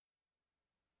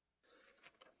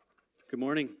Good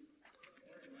morning.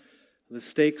 The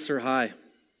stakes are high.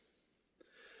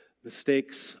 The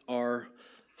stakes are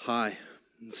high.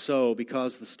 And so,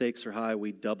 because the stakes are high,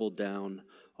 we double down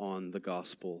on the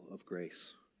gospel of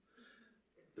grace.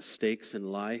 The stakes in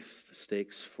life, the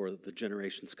stakes for the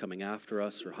generations coming after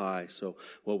us are high. So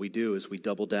what we do is we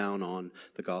double down on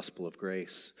the gospel of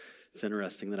grace. It's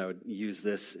interesting that I would use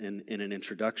this in an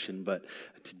introduction, but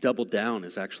to double down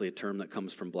is actually a term that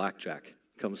comes from blackjack.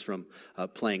 Comes from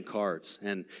playing cards.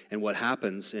 And what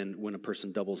happens when a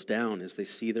person doubles down is they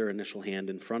see their initial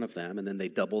hand in front of them, and then they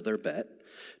double their bet,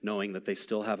 knowing that they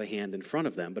still have a hand in front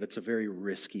of them, but it's a very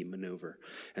risky maneuver.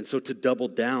 And so to double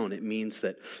down, it means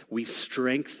that we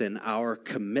strengthen our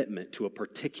commitment to a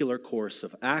particular course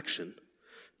of action,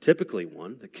 typically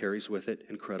one that carries with it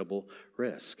incredible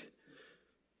risk.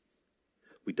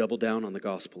 We double down on the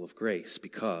gospel of grace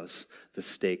because the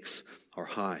stakes are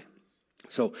high.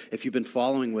 So if you've been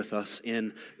following with us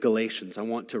in Galatians, I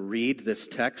want to read this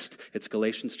text. It's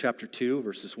Galatians chapter 2,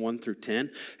 verses 1 through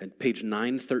 10, and page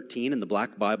 913 in the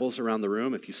black Bibles around the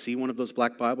room. If you see one of those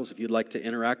black Bibles, if you'd like to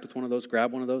interact with one of those,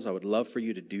 grab one of those. I would love for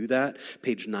you to do that.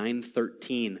 Page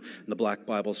 913 in the black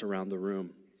Bibles around the room.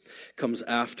 Comes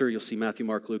after, you'll see Matthew,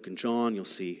 Mark, Luke, and John. You'll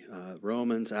see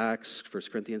Romans, Acts, 1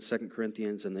 Corinthians, 2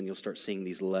 Corinthians, and then you'll start seeing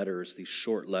these letters, these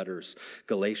short letters.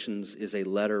 Galatians is a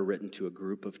letter written to a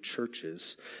group of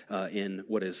churches in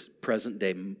what is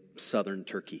present-day southern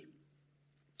Turkey.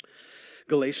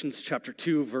 Galatians chapter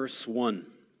 2, verse 1.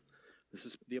 This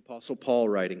is the Apostle Paul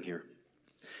writing here.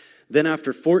 Then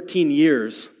after 14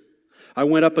 years, I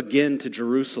went up again to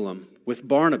Jerusalem with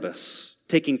Barnabas,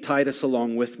 taking Titus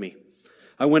along with me.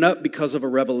 I went up because of a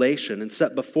revelation and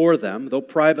set before them, though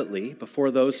privately,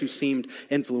 before those who seemed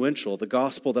influential, the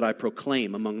gospel that I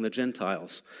proclaim among the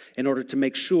Gentiles, in order to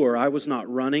make sure I was not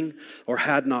running or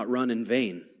had not run in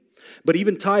vain. But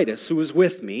even Titus, who was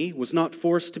with me, was not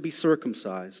forced to be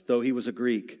circumcised, though he was a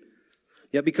Greek.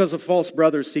 Yet because of false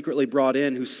brothers secretly brought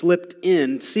in, who slipped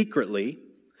in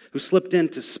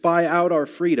to spy out our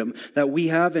freedom that we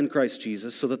have in Christ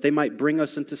Jesus, so that they might bring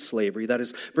us into slavery, that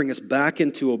is, bring us back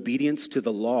into obedience to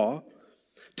the law.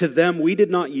 To them we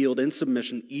did not yield in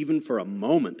submission even for a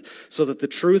moment, so that the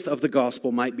truth of the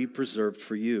gospel might be preserved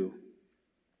for you.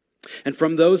 And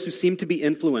from those who seem to be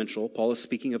influential, Paul is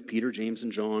speaking of Peter, James,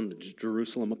 and John, the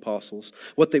Jerusalem apostles.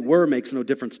 What they were makes no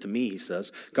difference to me, he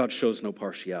says. God shows no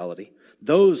partiality.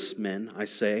 Those men, I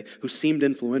say, who seemed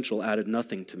influential added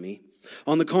nothing to me.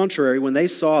 On the contrary, when they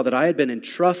saw that I had been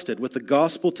entrusted with the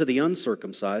gospel to the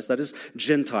uncircumcised, that is,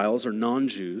 Gentiles or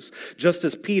non-Jews, just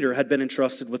as Peter had been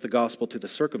entrusted with the gospel to the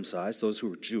circumcised, those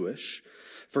who were Jewish,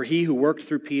 for he who worked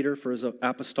through Peter for his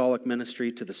apostolic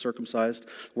ministry to the circumcised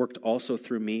worked also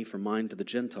through me for mine to the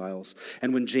Gentiles.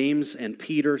 And when James and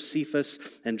Peter, Cephas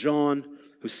and John,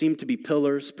 who seemed to be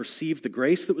pillars, perceived the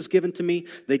grace that was given to me,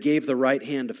 they gave the right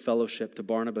hand of fellowship to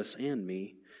Barnabas and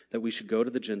me, that we should go to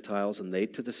the Gentiles and they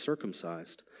to the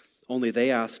circumcised. Only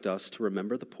they asked us to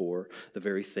remember the poor, the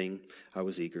very thing I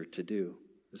was eager to do.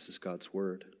 This is God's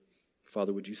word.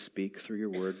 Father, would you speak through your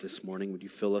word this morning? Would you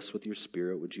fill us with your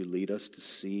spirit? Would you lead us to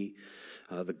see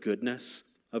the goodness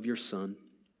of your Son?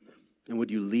 And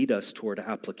would you lead us toward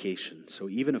application? So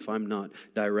even if I'm not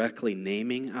directly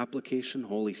naming application,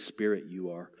 Holy Spirit,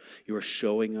 you are. You are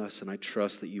showing us, and I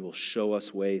trust that you will show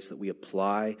us ways that we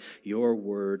apply your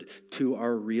word to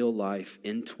our real life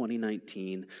in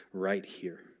 2019, right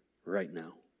here, right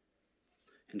now.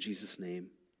 In Jesus'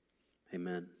 name,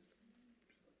 amen.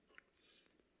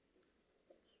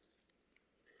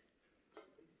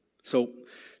 So,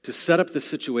 to set up the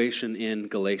situation in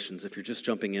Galatians, if you're just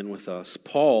jumping in with us,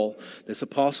 Paul, this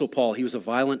apostle Paul, he was a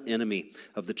violent enemy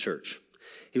of the church.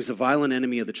 He was a violent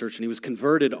enemy of the church, and he was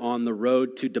converted on the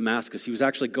road to Damascus. He was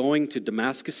actually going to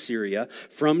Damascus, Syria,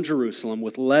 from Jerusalem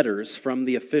with letters from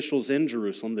the officials in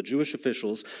Jerusalem, the Jewish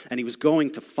officials, and he was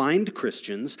going to find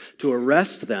Christians, to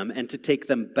arrest them, and to take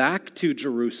them back to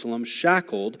Jerusalem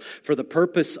shackled for the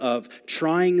purpose of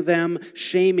trying them,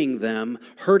 shaming them,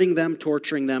 hurting them,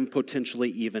 torturing them, potentially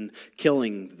even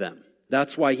killing them.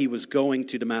 That's why he was going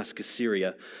to Damascus,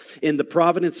 Syria. In the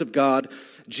providence of God,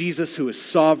 Jesus, who is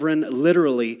sovereign,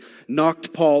 literally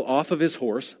knocked Paul off of his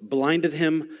horse, blinded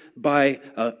him by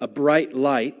a bright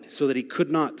light so that he could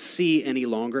not see any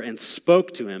longer, and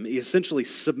spoke to him. He essentially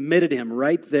submitted him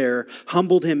right there,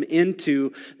 humbled him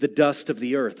into the dust of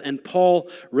the earth. And Paul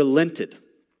relented.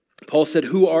 Paul said,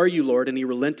 "Who are you, Lord?" And he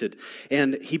relented.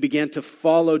 And he began to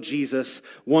follow Jesus,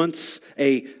 once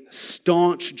a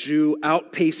staunch Jew,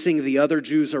 outpacing the other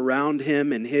Jews around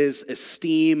him in his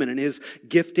esteem and in his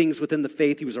giftings within the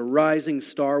faith. He was a rising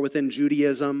star within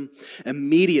Judaism.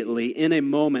 Immediately, in a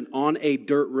moment, on a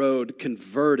dirt road,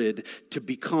 converted to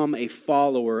become a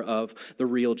follower of the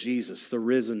real Jesus, the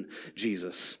risen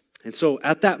Jesus. And so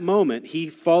at that moment, he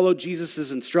followed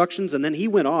Jesus' instructions, and then he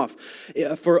went off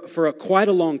for quite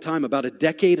a long time, about a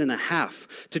decade and a half,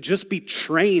 to just be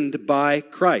trained by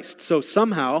Christ. So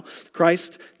somehow,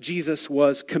 Jesus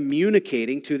was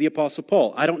communicating to the Apostle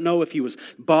Paul. I don't know if he was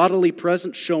bodily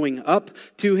present, showing up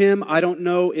to him. I don't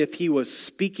know if he was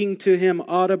speaking to him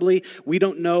audibly. We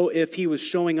don't know if he was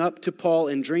showing up to Paul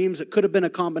in dreams. It could have been a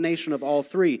combination of all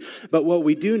three. But what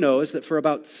we do know is that for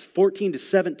about 14 to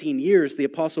 17 years, the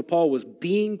Apostle Paul was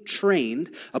being trained,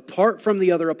 apart from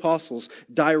the other apostles,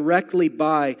 directly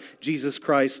by Jesus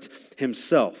Christ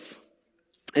himself.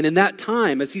 And in that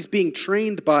time, as he's being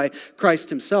trained by Christ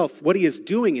himself, what he is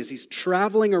doing is he's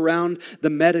traveling around the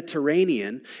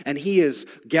Mediterranean, and he is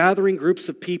gathering groups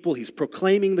of people. He's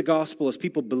proclaiming the gospel as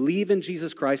people believe in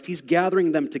Jesus Christ. He's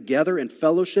gathering them together in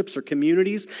fellowships or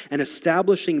communities and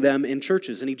establishing them in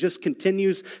churches. And he just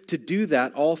continues to do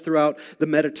that all throughout the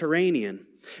Mediterranean.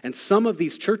 And some of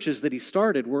these churches that he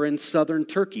started were in southern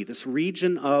Turkey, this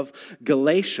region of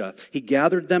Galatia. He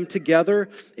gathered them together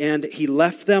and he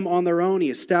left them on their own. He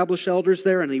established elders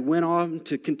there and he went on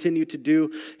to continue to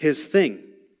do his thing.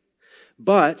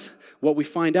 But what we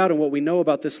find out and what we know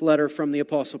about this letter from the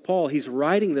Apostle Paul, he's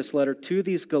writing this letter to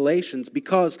these Galatians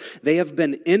because they have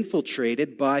been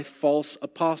infiltrated by false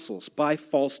apostles, by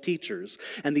false teachers.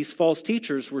 And these false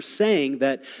teachers were saying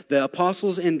that the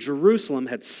apostles in Jerusalem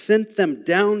had sent them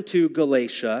down to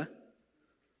Galatia,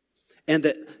 and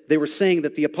that they were saying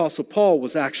that the Apostle Paul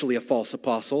was actually a false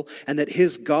apostle and that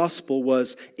his gospel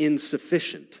was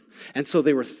insufficient. And so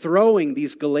they were throwing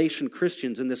these Galatian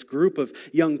Christians in this group of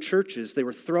young churches, they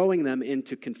were throwing them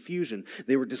into confusion.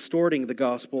 They were distorting the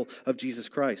gospel of Jesus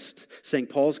Christ, saying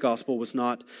Paul's gospel was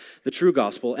not the true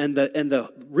gospel. And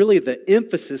really the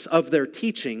emphasis of their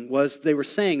teaching was they were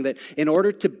saying that in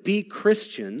order to be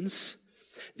Christians,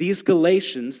 these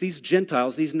Galatians, these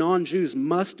Gentiles, these non-Jews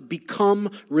must become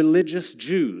religious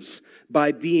Jews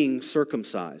by being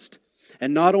circumcised.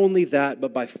 And not only that,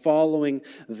 but by following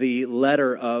the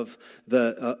letter of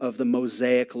the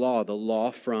Mosaic law, the law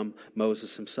from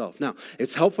Moses himself. Now,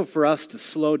 it's helpful for us to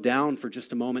slow down for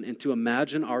just a moment and to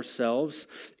imagine ourselves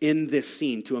in this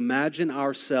scene, to imagine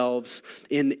ourselves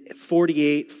in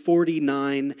 48,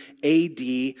 49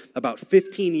 AD, about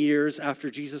 15 years after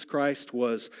Jesus Christ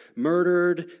was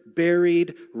murdered,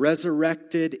 buried,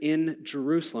 resurrected in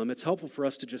Jerusalem. It's helpful for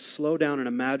us to just slow down and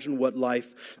imagine what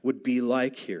life would be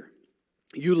like here.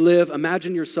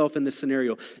 Imagine yourself in this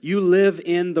scenario. You live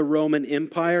in the Roman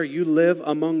Empire. You live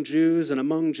among Jews and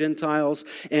among Gentiles.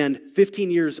 And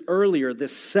 15 years earlier,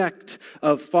 this sect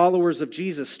of followers of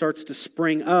Jesus starts to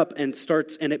spring up and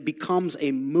it becomes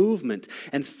a movement.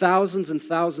 And thousands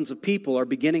of people are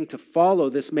beginning to follow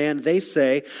this man they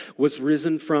say was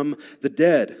risen from the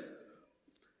dead.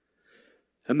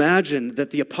 Imagine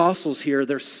that the apostles here,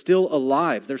 they're still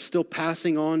alive. They're still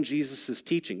passing on Jesus'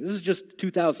 teaching. This is just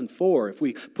 2004. If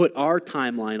we put our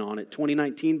timeline on it,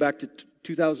 2019 back to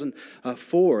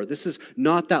 2004. This is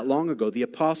not that long ago. The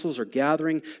apostles are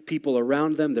gathering people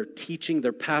around them. They're teaching.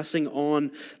 They're passing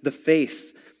on the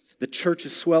faith. The church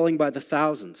is swelling by the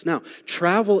thousands. Now,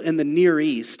 travel in the Near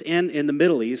East and in the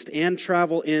Middle East and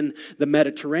travel in the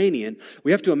Mediterranean,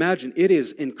 we have to imagine it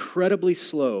is incredibly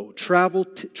slow. Travel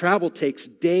takes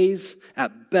days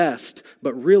at best,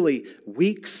 but really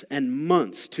weeks and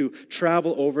months to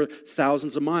travel over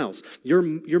thousands of miles. Your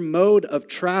mode of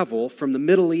travel from the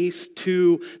Middle East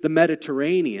to the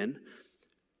Mediterranean,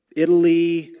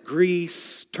 Italy,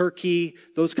 Greece, Turkey,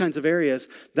 those kinds of areas,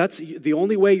 that's the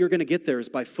only way you're going to get there is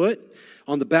by foot,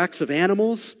 on the backs of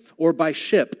animals, or by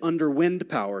ship under wind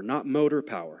power, not motor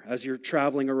power, as you're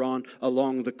traveling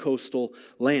along the coastal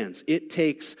lands. It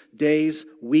takes days,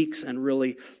 weeks, and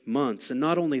really months. And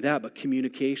not only that, but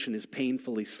communication is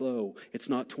painfully slow. It's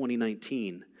not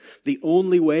 2019. The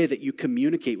only way that you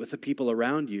communicate with the people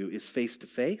around you is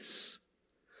face-to-face,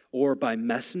 or by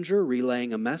messenger,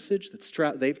 relaying a message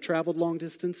they've traveled long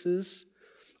distances,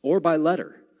 or by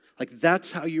letter. Like,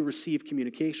 that's how you receive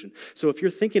communication. So if you're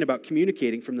thinking about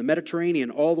communicating from the Mediterranean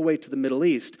all the way to the Middle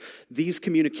East, these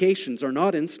communications are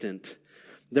not instant.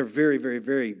 They're very, very,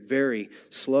 very, very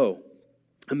slow.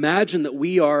 Imagine that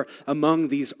we are among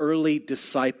these early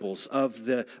disciples of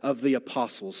the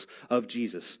apostles of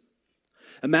Jesus.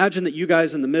 Imagine that you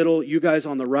guys in the middle, you guys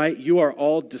on the right, you are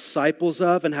all disciples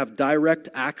of and have direct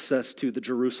access to the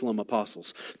Jerusalem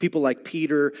apostles. People like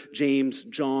Peter, James,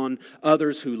 John,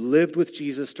 others who lived with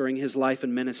Jesus during his life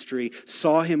and ministry,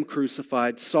 saw him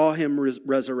crucified, saw him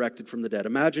resurrected from the dead.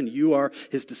 Imagine you are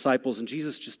his disciples and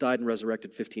Jesus just died and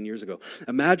resurrected 15 years ago.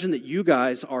 Imagine that you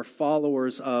guys are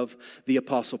followers of the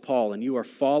Apostle Paul and you are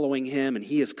following him and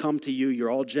he has come to you.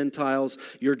 You're all Gentiles,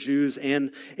 you're Jews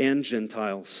and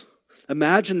Gentiles.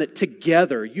 Imagine that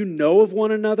together you know of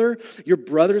one another, you're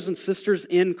brothers and sisters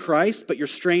in Christ, but you're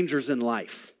strangers in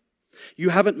life. You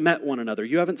haven't met one another.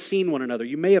 You haven't seen one another.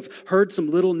 You may have heard some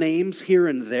little names here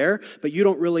and there, but you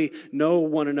don't really know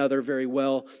one another very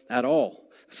well at all.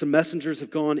 Some messengers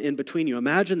have gone in between you.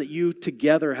 Imagine that you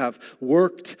together have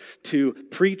worked to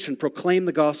preach and proclaim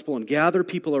the gospel and gather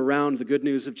people around the good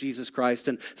news of Jesus Christ.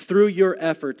 And through your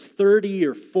efforts, 30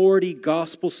 or 40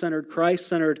 gospel-centered,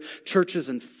 Christ-centered churches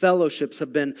and fellowships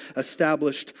have been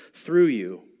established through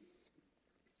you.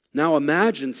 Now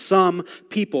imagine some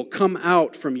people come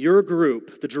out from your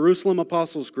group, the Jerusalem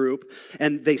Apostles group,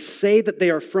 and they say that they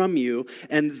are from you,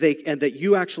 and that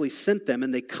you actually sent them,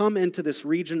 and they come into this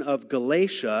region of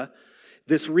Galatia,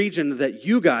 this region that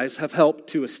you guys have helped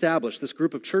to establish, this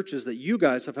group of churches that you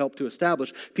guys have helped to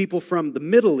establish. People from the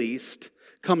Middle East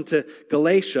come to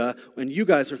Galatia, and you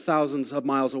guys are thousands of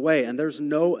miles away, and there's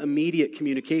no immediate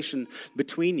communication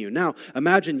between you. Now,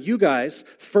 imagine you guys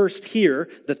first hear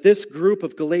that this group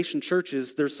of Galatian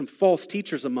churches, there's some false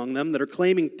teachers among them that are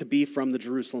claiming to be from the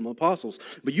Jerusalem apostles,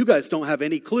 but you guys don't have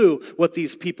any clue what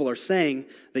these people are saying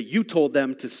that you told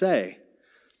them to say.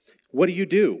 What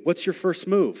do? What's your first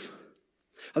move?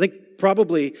 I think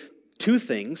probably two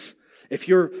things. If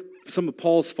you're some of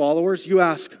Paul's followers, you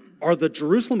ask, are the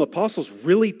Jerusalem apostles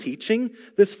really teaching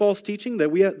this false teaching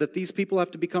that these people have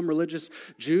to become religious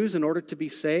Jews in order to be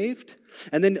saved?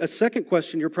 And then a second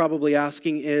question you're probably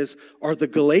asking is, are the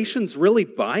Galatians really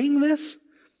buying this?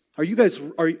 Are you guys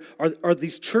are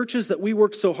these churches that we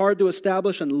worked so hard to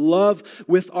establish and love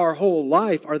with our whole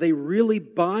life, are they really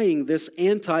buying this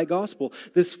anti-gospel,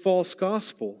 this false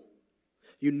gospel?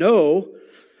 You know,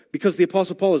 because the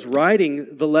Apostle Paul is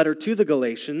writing the letter to the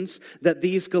Galatians, that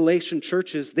these Galatian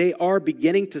churches, they are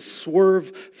beginning to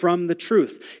swerve from the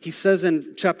truth. He says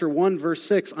in chapter 1, verse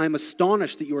 6, I am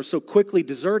astonished that you are so quickly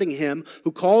deserting him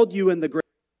who called you in the great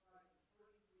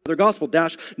other gospel.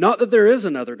 Not that there is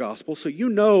another gospel, so you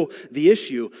know the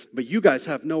issue, but you guys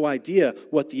have no idea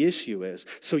what the issue is.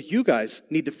 So you guys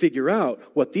need to figure out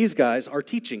what these guys are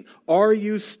teaching. Are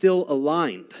you still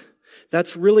aligned?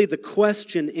 That's really the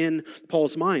question in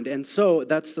Paul's mind. And so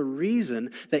that's the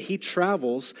reason that he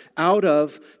travels out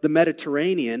of the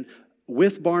Mediterranean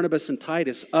with Barnabas and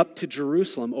Titus up to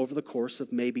Jerusalem over the course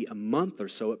of maybe a month or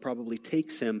so. It probably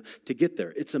takes him to get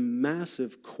there. It's a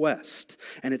massive quest,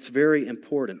 and it's very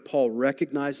important. Paul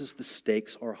recognizes the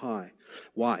stakes are high.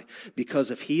 Why?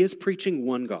 Because if he is preaching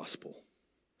one gospel,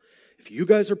 if you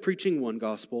guys are preaching one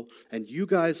gospel and you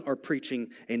guys are preaching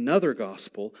another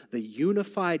gospel, the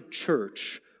unified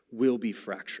church will be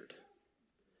fractured.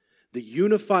 The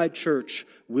unified church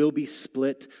will be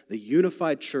split. The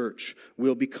unified church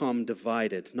will become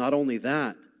divided. Not only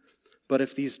that, but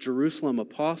if these Jerusalem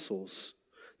apostles,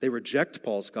 they reject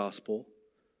Paul's gospel,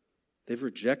 they've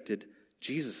rejected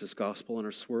Jesus' gospel and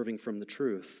are swerving from the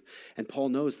truth. And Paul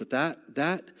knows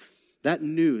that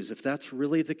news, if that's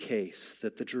really the case,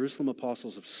 that the Jerusalem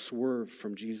apostles have swerved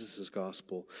from Jesus'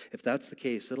 gospel, if that's the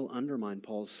case, it'll undermine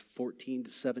Paul's 14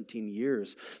 to 17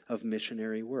 years of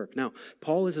missionary work. Now,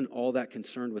 Paul isn't all that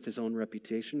concerned with his own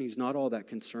reputation. He's not all that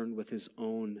concerned with his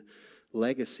own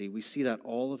legacy. We see that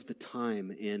all of the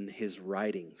time in his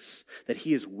writings, that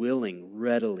he is willing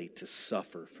readily to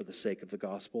suffer for the sake of the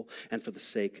gospel and for the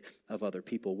sake of other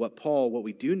people. What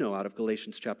we do know out of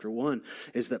Galatians chapter 1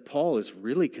 is that Paul is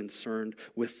really concerned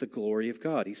with the glory of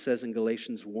God. He says in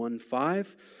Galatians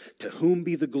 1:5, to whom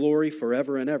be the glory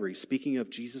forever and ever. He's speaking of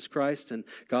Jesus Christ and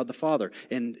God the Father.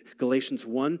 In Galatians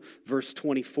 1, verse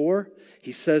 24,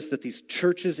 he says that these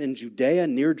churches in Judea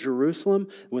near Jerusalem,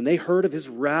 when they heard of his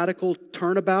radical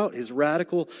turnabout, his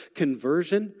radical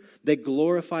conversion, they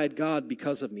glorified God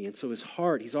because of me. And so his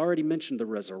heart, he's already mentioned the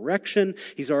resurrection.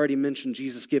 He's already mentioned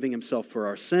Jesus giving himself for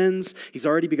our sins. He's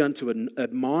already begun to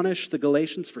admonish the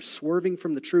Galatians for swerving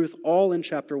from the truth, all in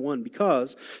chapter 1,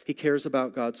 because he cares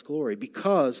about God's glory,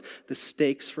 because the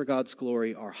stakes for God's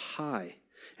glory are high,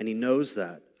 and he knows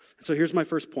that. So here's my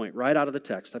first point right out of the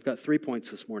text. I've got 3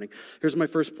 points this morning. Here's my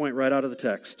first point right out of the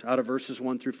text, out of verses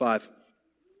 1 through 5.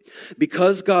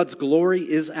 Because God's glory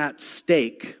is at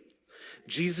stake,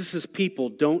 Jesus' people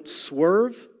don't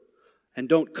swerve and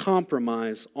don't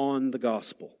compromise on the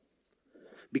gospel.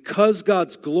 Because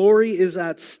God's glory is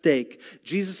at stake,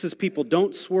 Jesus' people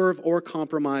don't swerve or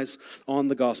compromise on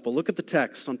the gospel. Look at the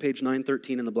text on page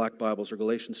 913 in the Black Bibles, or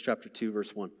Galatians chapter 2,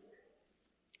 verse 1.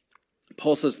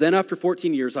 Paul says, "Then after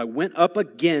 14 years, I went up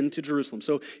again to Jerusalem."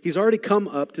 So he's already come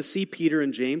up to see Peter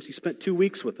and James. He spent 2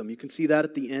 weeks with them. You can see that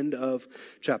at the end of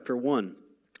chapter 1.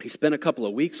 He spent a couple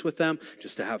of weeks with them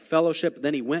just to have fellowship.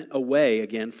 Then he went away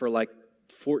again for like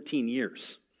 14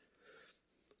 years.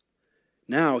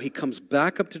 Now he comes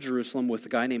back up to Jerusalem with a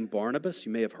guy named Barnabas.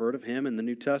 You may have heard of him in the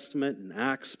New Testament, in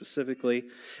Acts specifically.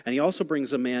 And he also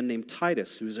brings a man named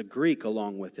Titus, who's a Greek,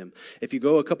 along with him. If you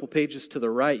go a couple pages to the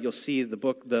right, you'll see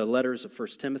the letters of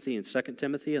 1 Timothy and 2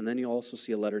 Timothy, and then you'll also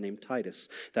see a letter named Titus.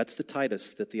 That's the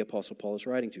Titus that the Apostle Paul is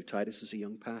writing to. Titus is a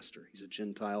young pastor. He's a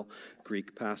Gentile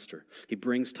Greek pastor. He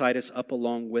brings Titus up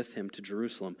along with him to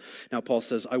Jerusalem. Now Paul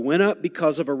says, "I went up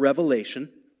because of a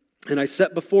revelation, and I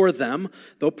set before them,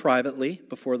 though privately,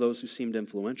 before those who seemed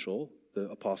influential, the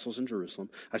apostles in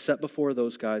Jerusalem, I set before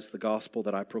those guys the gospel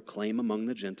that I proclaim among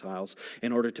the Gentiles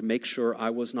in order to make sure I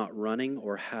was not running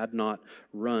or had not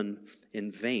run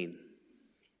in vain."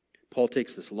 Paul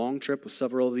takes this long trip with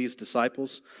several of these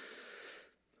disciples.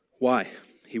 Why?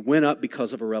 He went up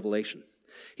because of a revelation.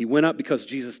 He went up because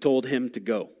Jesus told him to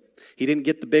go. He didn't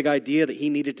get the big idea that he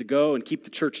needed to go and keep the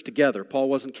church together. Paul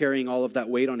wasn't carrying all of that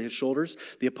weight on his shoulders.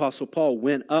 The Apostle Paul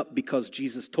went up because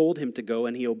Jesus told him to go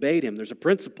and he obeyed him. There's a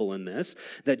principle in this,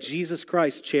 that Jesus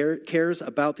Christ cares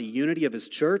about the unity of his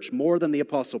church more than the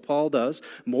Apostle Paul does,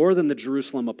 more than the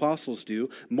Jerusalem apostles do,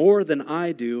 more than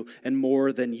I do, and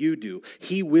more than you do.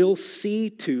 He will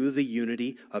see to the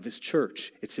unity of his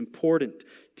church. It's important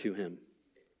to him.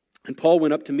 And Paul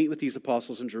went up to meet with these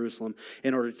apostles in Jerusalem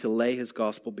in order to lay his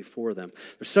gospel before them.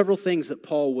 There's several things that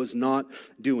Paul was not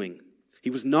doing.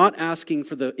 He was not asking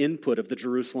for the input of the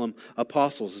Jerusalem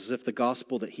apostles as if the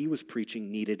gospel that he was preaching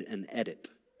needed an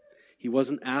edit. He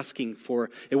wasn't asking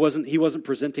for, he wasn't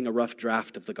presenting a rough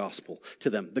draft of the gospel to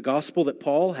them. The gospel that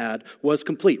Paul had was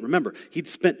complete. Remember, he'd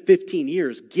spent 15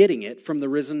 years getting it from the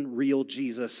risen, real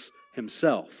Jesus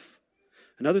himself.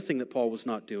 Another thing that Paul was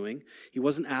not doing, he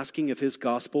wasn't asking if his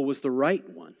gospel was the right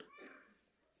one,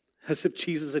 as if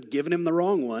Jesus had given him the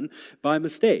wrong one by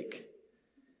mistake.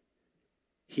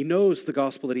 He knows the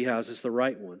gospel that he has is the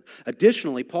right one.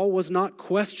 Additionally, Paul was not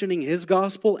questioning his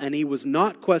gospel, and he was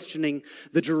not questioning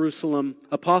the Jerusalem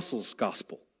apostles'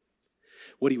 gospel.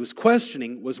 What he was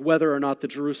questioning was whether or not the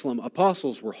Jerusalem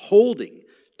apostles were holding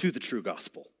to the true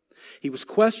gospel. He was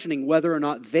questioning whether or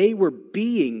not they were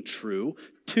being true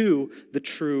to the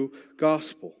true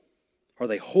gospel. Are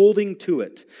they holding to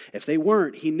it? If they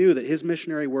weren't, he knew that his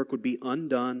missionary work would be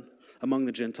undone among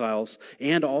the Gentiles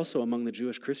and also among the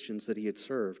Jewish Christians that he had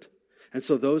served. And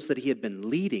so those that he had been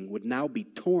leading would now be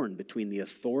torn between the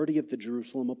authority of the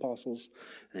Jerusalem apostles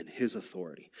and his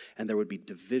authority. And there would be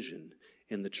division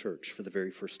in the church for the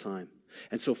very first time.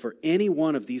 And so for any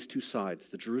one of these two sides,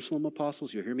 the Jerusalem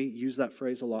apostles, you'll hear me use that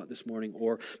phrase a lot this morning,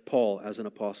 or Paul as an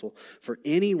apostle, for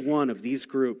any one of these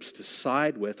groups to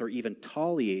side with or even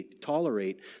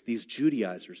tolerate these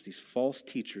Judaizers, these false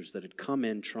teachers that had come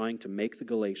in trying to make the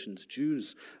Galatians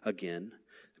Jews again,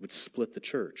 it would split the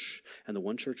church. And the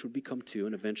one church would become two,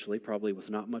 and eventually, probably with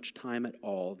not much time at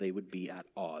all, they would be at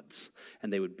odds,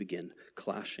 and they would begin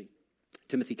clashing.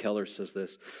 Timothy Keller says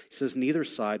this. He says, "Neither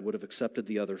side would have accepted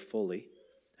the other fully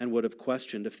and would have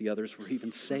questioned if the others were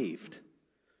even saved."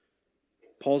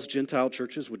 Paul's Gentile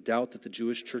churches would doubt that the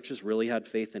Jewish churches really had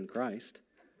faith in Christ,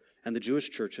 and the Jewish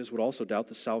churches would also doubt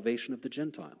the salvation of the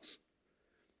Gentiles.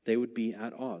 They would be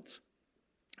at odds.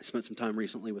 I spent some time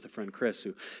recently with a friend, Chris,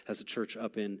 who has a church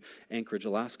up in Anchorage,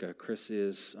 Alaska. Chris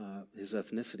his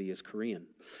ethnicity is Korean.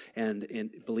 And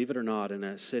believe it or not, in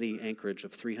a city, Anchorage,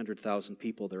 of 300,000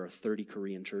 people, there are 30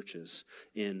 Korean churches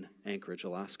in Anchorage,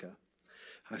 Alaska.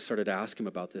 I started to ask him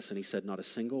about this, and he said not a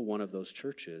single one of those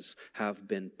churches have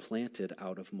been planted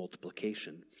out of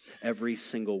multiplication. Every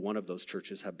single one of those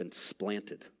churches have been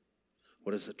splanted.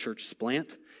 What is a church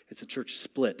splant? It's a church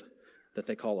split that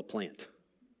they call a plant.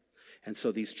 And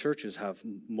so these churches have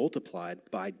multiplied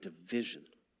by division,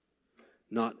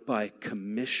 not by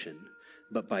commission,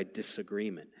 but by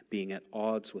disagreement, being at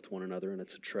odds with one another, and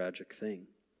it's a tragic thing.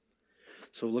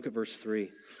 So look at verse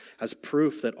 3. As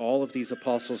proof that all of these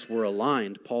apostles were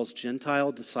aligned, Paul's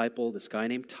Gentile disciple, this guy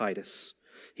named Titus,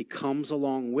 he comes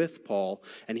along with Paul,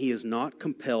 and he is not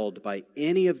compelled by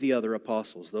any of the other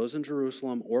apostles, those in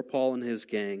Jerusalem or Paul and his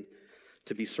gang,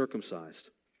 to be circumcised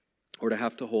or to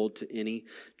have to hold to any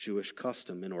Jewish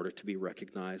custom in order to be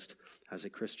recognized as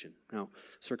a Christian. Now,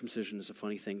 circumcision is a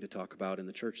funny thing to talk about in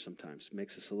the church sometimes. It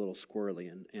makes us a little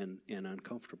squirrely and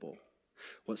uncomfortable.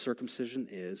 What circumcision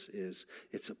is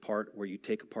it's a part where you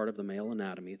take a part of the male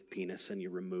anatomy, the penis, and you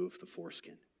remove the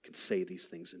foreskin. You can say these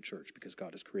things in church because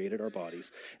God has created our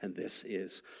bodies, and this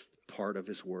is part of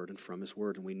his word and from his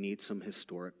word, and we need some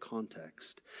historic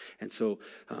context. And so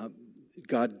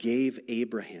God gave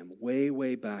Abraham,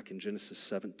 way back in Genesis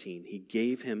 17, he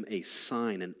gave him a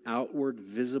sign, an outward,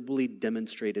 visibly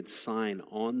demonstrated sign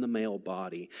on the male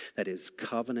body that his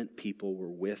covenant people were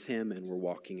with him and were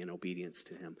walking in obedience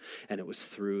to him. And it was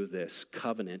through this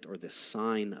covenant or this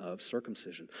sign of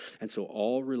circumcision. And so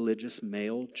all religious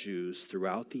male Jews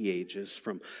throughout the ages,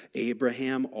 from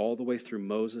Abraham all the way through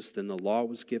Moses, then the law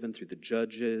was given through the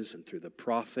judges and through the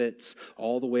prophets,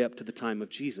 all the way up to the time of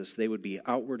Jesus, they would be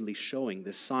outwardly showing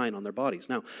this sign on their bodies.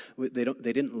 Now, they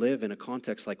didn't live in a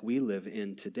context like we live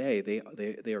in today.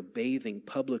 They are bathing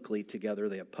publicly together.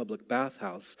 They have public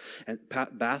bathhouses,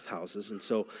 and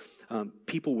so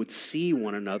people would see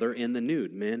one another in the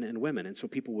nude, men and women, and so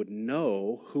people would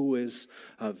know who is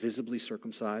visibly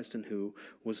circumcised and who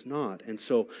was not. And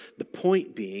so the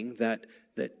point being that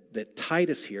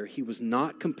Titus here, he was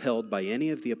not compelled by any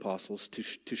of the apostles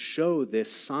to show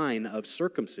this sign of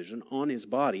circumcision on his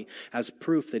body as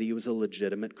proof that he was a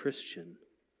legitimate Christian.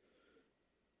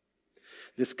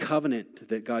 This covenant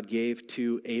that God gave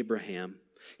to Abraham,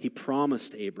 he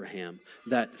promised Abraham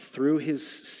that through his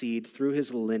seed, through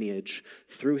his lineage,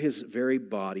 through his very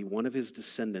body, one of his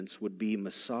descendants would be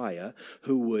Messiah,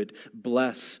 who would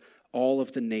bless all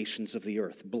of the nations of the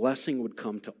earth. Blessing would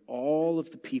come to all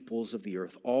of the peoples of the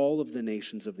earth, all of the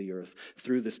nations of the earth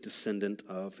through this descendant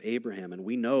of Abraham. And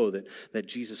we know that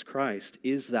Jesus Christ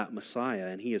is that Messiah,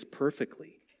 and he has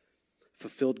perfectly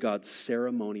fulfilled God's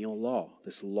ceremonial law,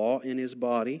 this law in his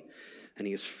body, and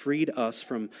he has freed us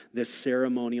from this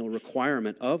ceremonial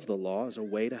requirement of the law as a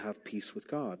way to have peace with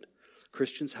God.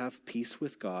 Christians have peace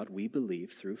with God, we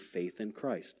believe, through faith in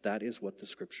Christ. That is what the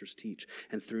scriptures teach.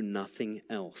 And through nothing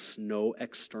else, no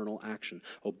external action.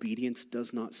 Obedience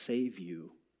does not save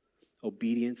you.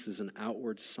 Obedience is an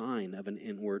outward sign of an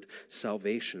inward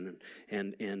salvation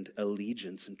and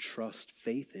allegiance and trust,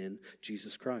 faith in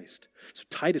Jesus Christ. So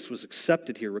Titus was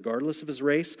accepted here regardless of his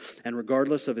race and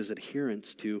regardless of his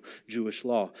adherence to Jewish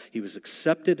law. He was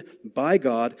accepted by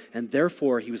God, and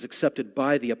therefore he was accepted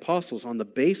by the apostles on the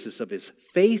basis of his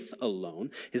faith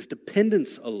alone, his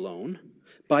dependence alone,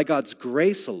 by God's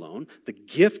grace alone, the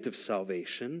gift of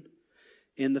salvation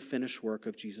in the finished work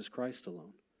of Jesus Christ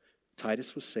alone.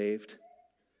 Titus was saved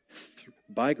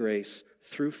by grace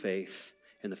through faith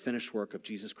in the finished work of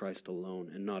Jesus Christ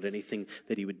alone, and not anything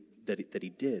that he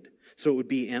did. So it would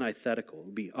be antithetical, it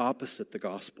would be opposite the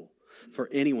gospel for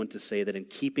anyone to say that in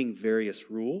keeping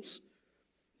various rules,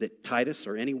 that Titus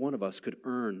or any one of us could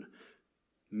earn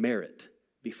merit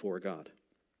before God.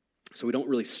 So we don't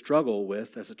really struggle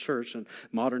with, as a church and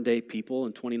modern day people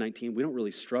in 2019, we don't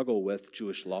really struggle with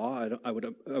Jewish law. I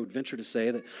would venture to say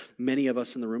that many of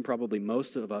us in the room, probably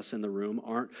most of us in the room,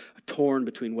 aren't torn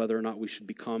between whether or not we should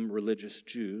become religious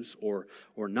Jews or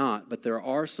not. But there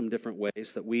are some different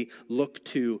ways that we look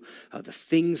to the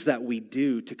things that we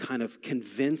do to kind of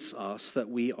convince us that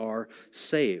we are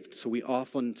saved. So we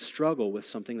often struggle with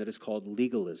something that is called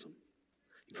legalism.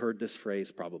 You've heard this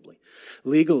phrase probably.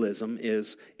 Legalism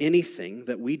is anything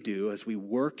that we do as we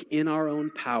work in our own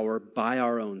power by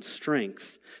our own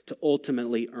strength to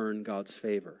ultimately earn God's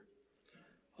favor.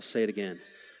 I'll say it again.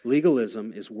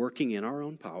 Legalism is working in our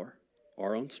own power,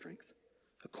 our own strength,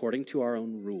 according to our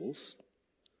own rules,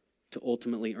 to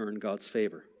ultimately earn God's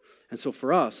favor. And so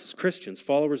for us as Christians,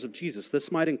 followers of Jesus,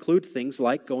 this might include things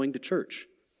like going to church.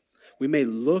 We may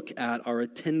look at our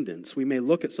attendance. We may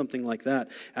look at something like that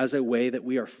as a way that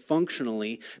we are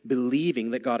functionally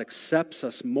believing that God accepts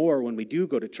us more when we do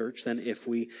go to church than if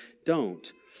we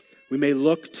don't. We may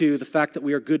look to the fact that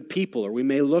we are good people, or we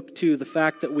may look to the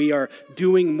fact that we are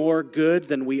doing more good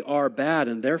than we are bad,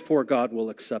 and therefore God will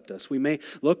accept us. We may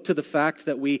look to the fact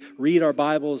that we read our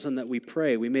Bibles and that we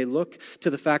pray. We may look to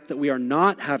the fact that we are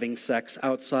not having sex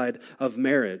outside of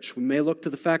marriage. We may look to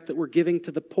the fact that we're giving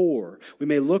to the poor. We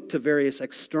may look to various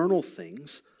external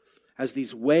things as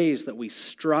these ways that we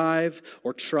strive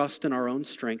or trust in our own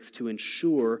strength to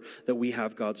ensure that we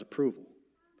have God's approval.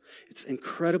 It's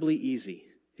incredibly easy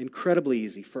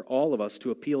for all of us to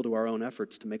appeal to our own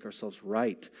efforts to make ourselves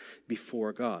right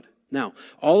before God. Now,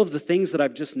 all of the things that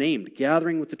I've just named,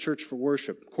 gathering with the church for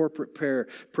worship, corporate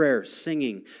prayer,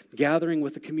 singing, gathering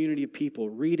with a community of people,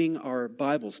 reading our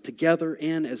Bibles together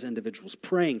and as individuals,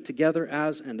 praying together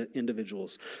as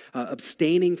individuals,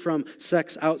 abstaining from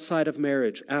sex outside of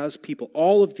marriage as people,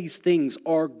 all of these things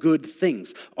are good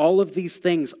things. All of these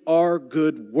things are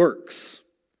good works,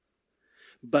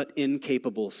 but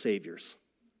incapable saviors.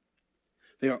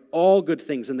 They are all good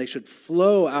things, and they should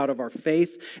flow out of our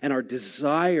faith and our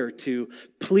desire to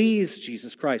please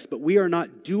Jesus Christ. But we are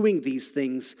not doing these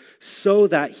things so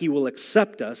that he will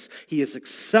accept us. He has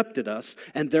accepted us,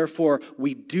 and therefore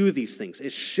we do these things.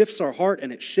 It shifts our heart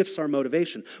and it shifts our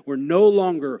motivation. We're no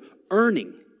longer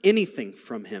earning anything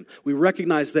from him. We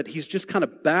recognize that he's just kind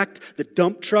of backed the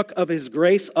dump truck of his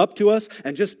grace up to us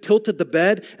and just tilted the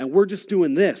bed, and we're just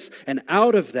doing this. And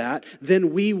out of that,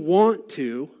 then we want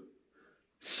to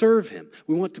serve him.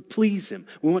 We want to please him.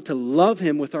 We want to love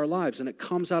him with our lives, and it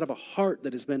comes out of a heart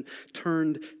that has been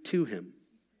turned to him.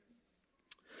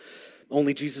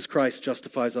 Only Jesus Christ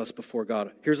justifies us before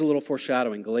God. Here's a little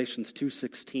foreshadowing, Galatians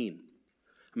 2:16.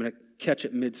 I'm going to catch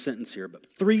it mid-sentence here, but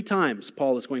 3 times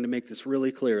Paul is going to make this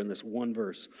really clear in this one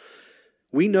verse.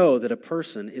 We know that a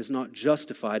person is not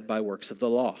justified by works of the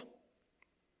law,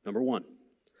 number 1,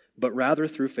 but rather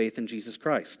through faith in Jesus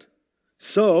Christ.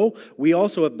 So, we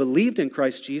also have believed in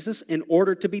Christ Jesus in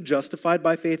order to be justified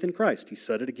by faith in Christ. He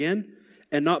said it again,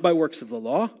 and not by works of the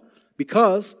law,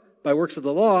 because by works of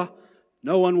the law,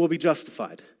 no one will be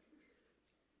justified.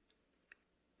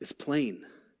 It's plain,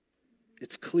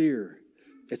 it's clear,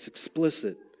 it's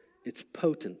explicit, it's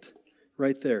potent.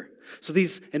 Right there. So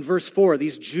in verse 4,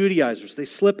 these Judaizers, they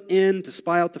slip in to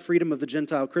spy out the freedom of the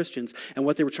Gentile Christians, and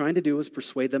what they were trying to do was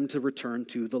persuade them to return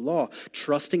to the law,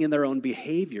 trusting in their own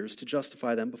behaviors to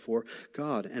justify them before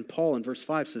God. And Paul in verse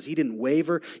 5 says he didn't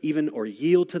waver even or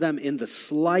yield to them in the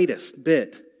slightest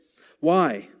bit.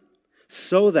 Why?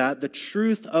 So that the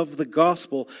truth of the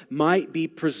gospel might be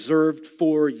preserved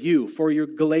for you, for your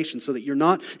Galatians, so that you're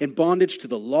not in bondage to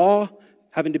the law,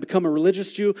 having to become a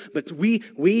religious Jew, but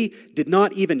we did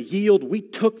not even yield. We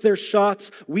took their shots.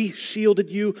 We shielded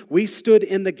you. We stood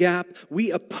in the gap.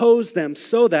 We opposed them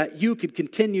so that you could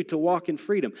continue to walk in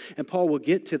freedom. And Paul will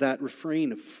get to that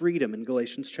refrain of freedom in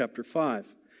Galatians chapter 5.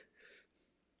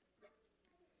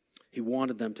 He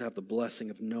wanted them to have the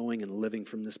blessing of knowing and living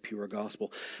from this pure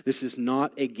gospel. This is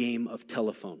not a game of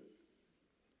telephone.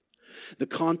 The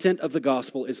content of the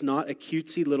gospel is not a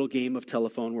cutesy little game of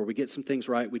telephone where we get some things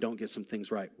right, we don't get some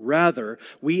things right. Rather,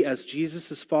 we as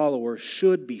Jesus' followers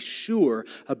should be sure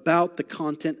about the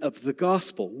content of the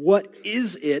gospel. What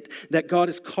is it that God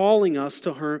is calling us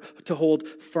to hold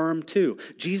firm to?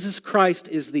 Jesus Christ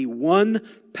is the one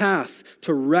path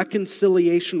to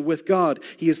reconciliation with God.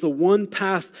 He is the one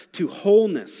path to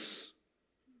wholeness.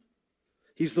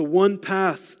 He's the one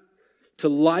path to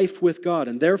life with God.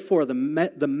 And therefore, the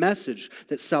message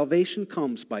that salvation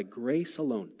comes by grace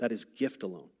alone, that is gift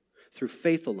alone, through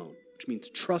faith alone, which means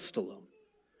trust alone,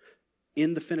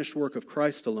 in the finished work of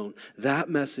Christ alone, that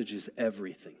message is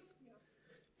everything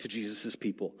to Jesus'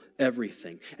 people,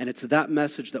 everything. And it's that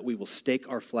message that we will stake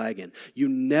our flag in. You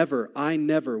never, I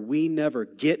never, we never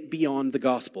get beyond the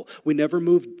gospel. We never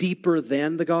move deeper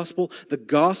than the gospel. The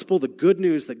gospel, the good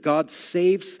news that God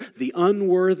saves the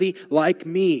unworthy like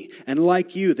me and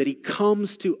like you, that he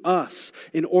comes to us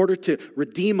in order to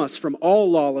redeem us from all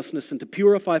lawlessness and to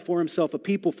purify for himself a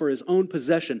people for his own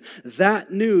possession. That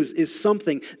news is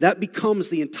something that becomes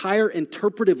the entire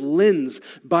interpretive lens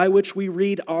by which we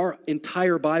read our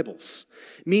entire Bibles,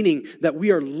 meaning that we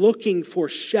are looking for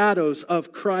shadows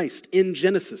of Christ in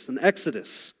Genesis and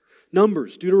Exodus,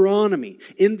 Numbers, Deuteronomy,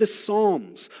 in the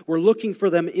Psalms. We're looking for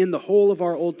them in the whole of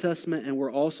our Old Testament, and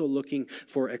we're also looking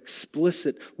for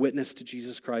explicit witness to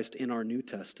Jesus Christ in our New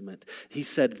Testament. He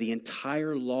said the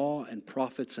entire law and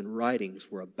prophets and writings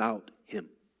were about him.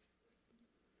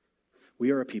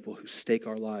 We are a people who stake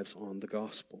our lives on the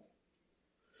gospel.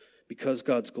 Because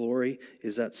God's glory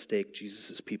is at stake,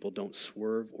 Jesus' people don't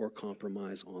swerve or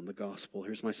compromise on the gospel.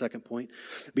 Here's my second point.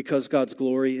 Because God's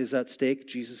glory is at stake,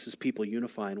 Jesus' people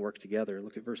unify and work together.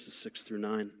 Look at verses 6 through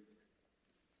 9.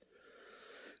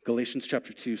 Galatians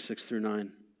chapter 2, 6 through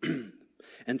 9.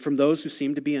 And from those who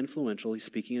seem to be influential, he's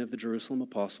speaking of the Jerusalem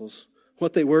apostles.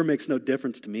 What they were makes no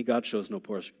difference to me. God shows no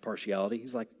partiality.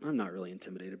 He's like, I'm not really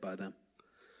intimidated by them.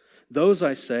 Those,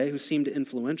 I say, who seemed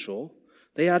influential,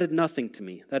 they added nothing to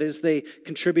me. That is, they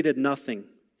contributed nothing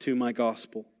to my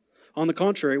gospel. On the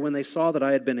contrary, when they saw that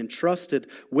I had been entrusted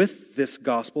with this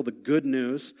gospel, the good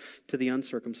news, to the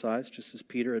uncircumcised, just as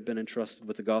Peter had been entrusted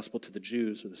with the gospel to the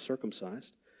Jews or the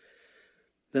circumcised.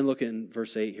 Then look in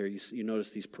verse 8 here. You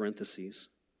notice these parentheses.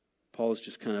 Paul is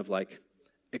just kind of like,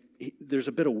 there's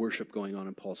a bit of worship going on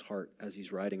in Paul's heart as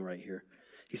he's writing right here.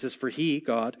 He says, for he,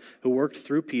 God, who worked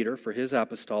through Peter for his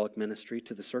apostolic ministry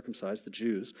to the circumcised, the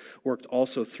Jews, worked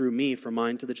also through me for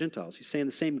mine to the Gentiles. He's saying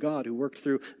the same God who worked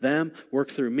through them,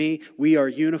 worked through me. We are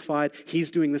unified.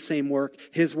 He's doing the same work.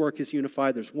 His work is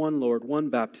unified. There's one Lord, one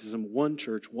baptism, one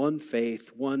church, one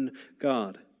faith, one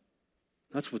God.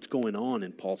 That's what's going on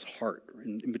in Paul's heart,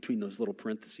 in between those little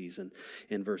parentheses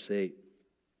in verse 8.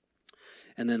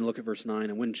 And then look at verse 9.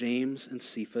 And when James and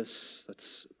Cephas,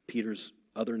 that's Peter's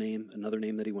other name, another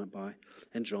name that he went by,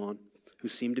 and John, who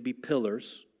seemed to be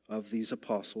pillars of these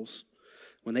apostles,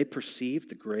 when they perceived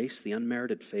the grace, the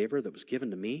unmerited favor that was given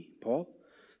to me, Paul,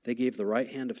 they gave the right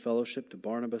hand of fellowship to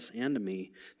Barnabas and to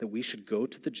me, that we should go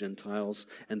to the Gentiles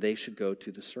and they should go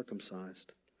to the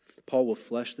circumcised. Paul will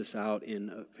flesh this out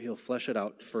he'll flesh it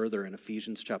out further in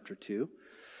Ephesians chapter 2.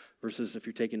 Verses, if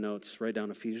you're taking notes, write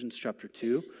down Ephesians chapter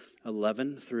 2,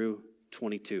 11 through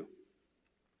 22.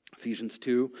 Ephesians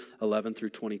 2, 11 through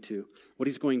 22. What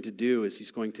he's going to do is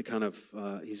he's going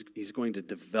to he's going to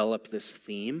develop this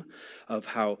theme of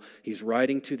how he's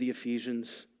writing to the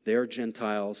Ephesians. They're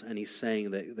Gentiles, and he's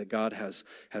saying that God has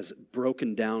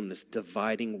broken down this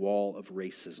dividing wall of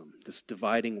racism, this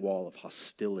dividing wall of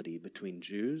hostility between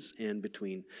Jews and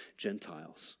between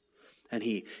Gentiles. And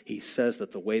he says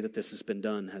that the way that this has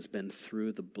been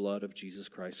through the blood of Jesus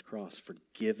Christ's cross,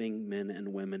 forgiving men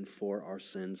and women for our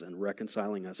sins and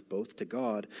reconciling us both to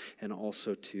God and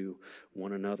also to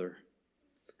one another.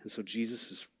 And so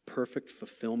Jesus' perfect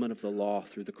fulfillment of the law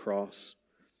through the cross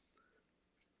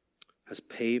has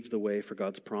paved the way for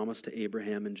God's promise to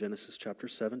Abraham in Genesis chapter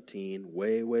 17,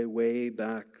 way, way, way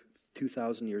back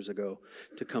 2,000 years ago,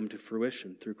 to come to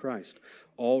fruition through Christ.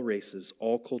 All races,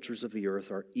 all cultures of the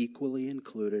earth are equally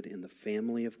included in the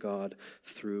family of God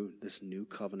through this new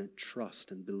covenant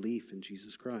trust and belief in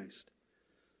Jesus Christ.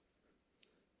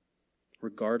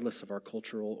 Regardless of our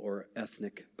cultural or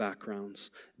ethnic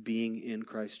backgrounds, being in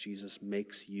Christ Jesus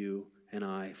makes you and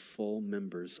I full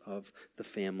members of the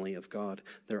family of God.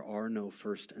 There are no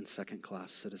first and second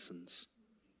class citizens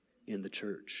in the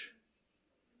church.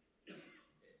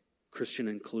 Christian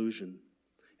inclusion,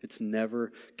 it's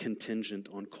never contingent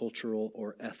on cultural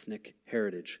or ethnic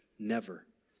heritage. Never.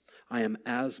 I am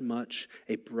as much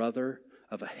a brother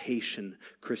of a Haitian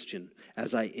Christian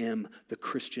as I am the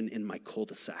Christian in my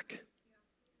cul-de-sac.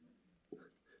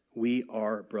 We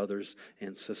are brothers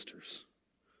and sisters.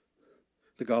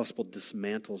 The gospel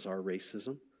dismantles our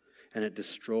racism, and it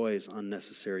destroys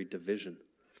unnecessary division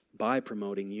by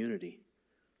promoting unity.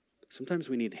 Sometimes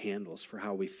we need handles for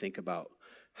how we think about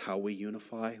how we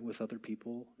unify with other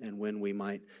people and when we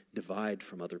might divide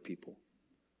from other people.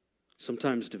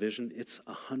 Sometimes division, it's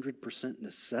 100%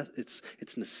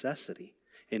 it's necessity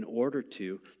in order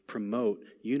to promote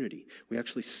unity. We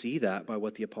actually see that by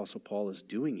what the Apostle Paul is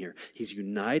doing here. He's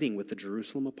uniting with the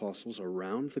Jerusalem apostles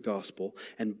around the gospel,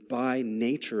 and by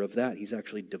nature of that, he's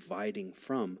actually dividing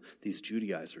from these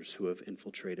Judaizers who have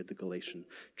infiltrated the Galatian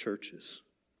churches.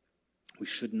 We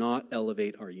should not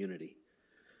elevate our unity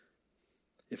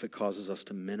if it causes us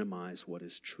to minimize what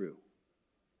is true.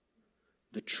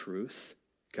 The truth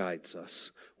guides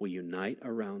us. We unite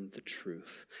around the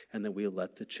truth, and then we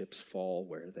let the chips fall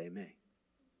where they may.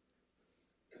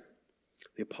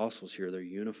 The apostles here, they're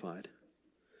unified.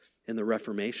 In the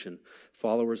Reformation,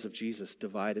 followers of Jesus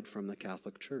divided from the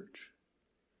Catholic Church.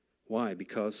 Why?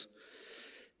 Because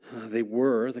they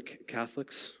were, the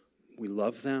Catholics, we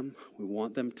love them. We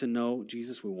want them to know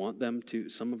Jesus. We want them to,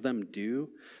 some of them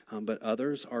do, but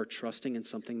others are trusting in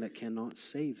something that cannot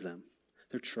save them.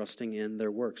 They're trusting in their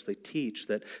works. They teach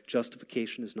that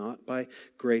justification is not by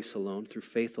grace alone, through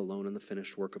faith alone, and the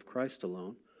finished work of Christ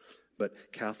alone. But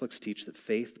Catholics teach that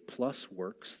faith plus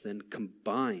works then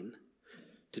combine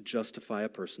to justify a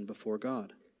person before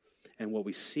God. And what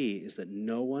we see is that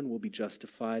no one will be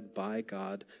justified by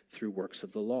God through works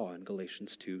of the law in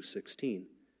Galatians 2:16.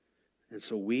 And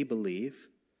so we believe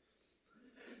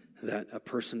that a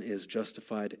person is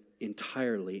justified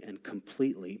entirely and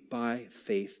completely by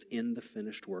faith in the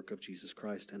finished work of Jesus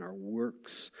Christ, and our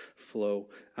works flow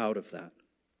out of that.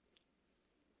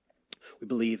 We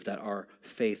believe that our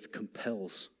faith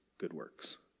compels good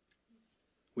works.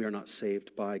 We are not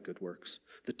saved by good works.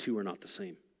 The two are not the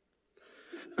same.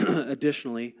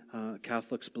 Additionally,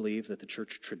 Catholics believe that the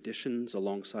church traditions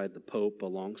alongside the Pope,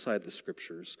 alongside the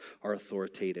Scriptures, are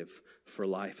authoritative for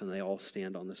life, and they all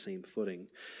stand on the same footing.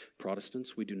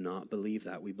 Protestants, we do not believe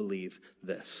that. We believe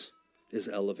this is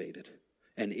elevated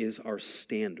and is our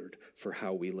standard for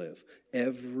how we live.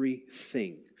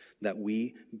 Everything that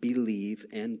we believe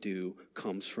and do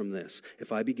comes from this.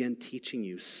 If I begin teaching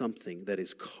you something that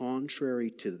is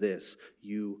contrary to this,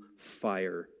 you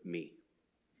fire me.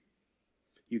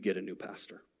 You get a new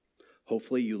pastor.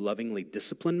 Hopefully you lovingly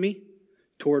discipline me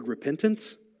toward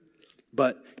repentance,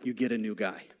 but you get a new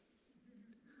guy.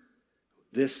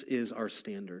 This is our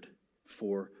standard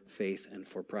for faith and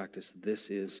for practice. This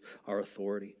is our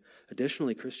authority.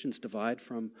 Additionally, Christians divide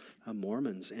from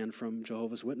Mormons and from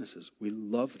Jehovah's Witnesses. We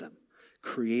love them.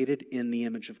 created in the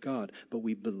image of God. But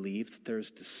we believe that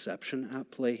there's deception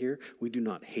at play here. We do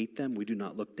not hate them. We do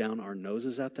not look down our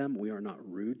noses at them. We are not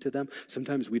rude to them.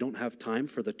 Sometimes we don't have time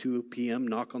for the 2 p.m.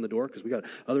 knock on the door because we got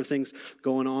other things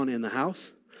going on in the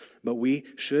house. But we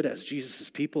should, as Jesus'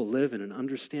 people, live in an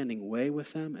understanding way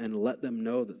with them and let them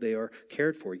know that they are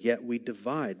cared for. Yet we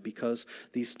divide because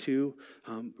these two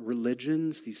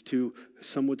religions, these two,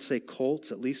 some would say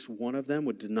cults, at least one of them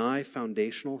would deny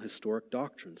foundational historic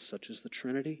doctrines, such as the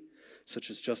Trinity,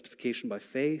 such as justification by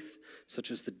faith,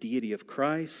 such as the deity of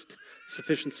Christ,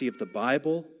 sufficiency of the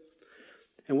Bible.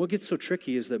 And what gets so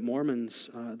tricky is that Mormons,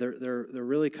 they're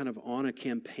really kind of on a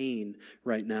campaign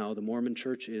right now. The Mormon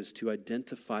church is to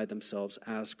identify themselves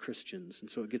as Christians. And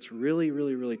so it gets really,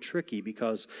 really, really tricky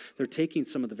because they're taking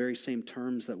some of the very same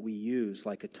terms that we use,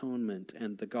 like atonement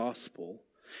and the gospel,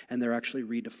 and they're actually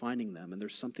redefining them. And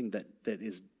there's something that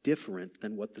is different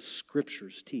than what the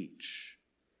scriptures teach.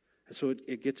 And so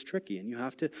it gets tricky, and you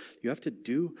have to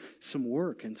do some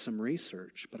work and some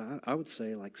research. But I would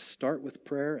say, like, start with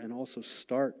prayer, and also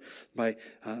start by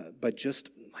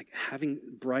just like having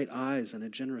bright eyes and a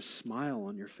generous smile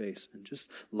on your face, and just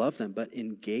love them, but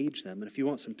engage them. And if you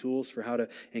want some tools for how to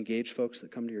engage folks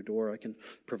that come to your door, I can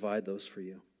provide those for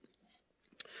you.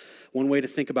 One way to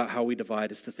think about how we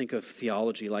divide is to think of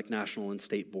theology like national and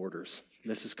state borders.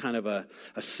 This is kind of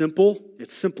it's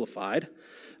simplified,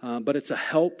 but it's a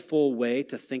helpful way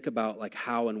to think about like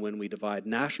how and when we divide.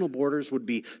 National borders would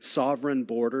be sovereign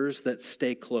borders that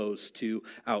stay closed to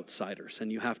outsiders,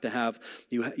 and you have to have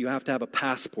a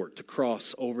passport to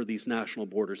cross over these national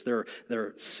borders.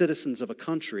 They're citizens of a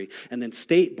country, and then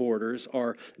state borders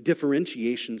are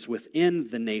differentiations within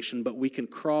the nation, but we can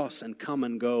cross and come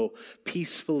and go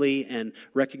peacefully, and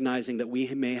recognizing that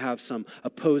we may have some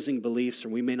opposing beliefs, or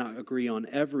we may not agree on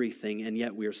everything, and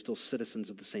yet we are still citizens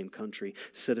of the same country,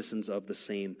 citizens of the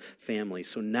same family.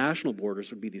 So national borders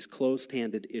would be these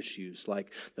closed-handed issues like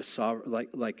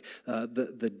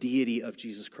the deity of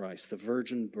Jesus Christ, the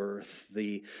virgin birth,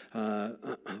 the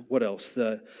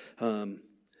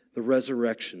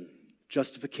resurrection,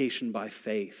 justification by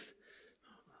faith,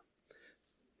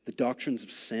 the doctrines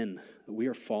of sin, that we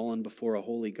are fallen before a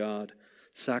holy God,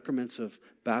 sacraments of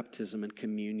baptism and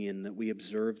communion, that we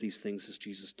observe these things as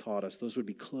Jesus taught us. Those would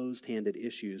be closed-handed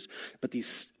issues. But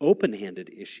these open-handed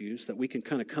issues that we can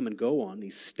kind of come and go on,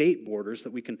 these state borders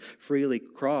that we can freely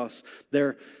cross,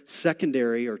 they're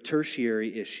secondary or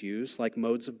tertiary issues like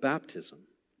modes of baptism.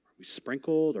 Are we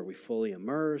sprinkled? Are we fully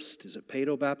immersed? Is it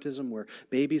paedo-baptism where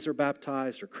babies are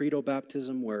baptized, or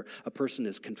credo-baptism where a person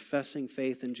is confessing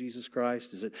faith in Jesus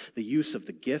Christ? Is it the use of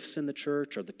the gifts in the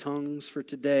church, or the tongues for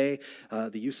today? The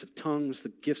use of tongues,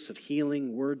 the gifts of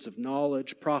healing, words of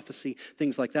knowledge, prophecy,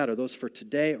 things like that. Are those for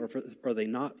today, or are they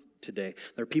not today?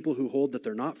 There are people who hold that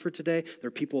they're not for today. There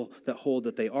are people that hold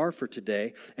that they are for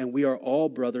today, and we are all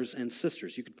brothers and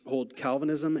sisters. You could hold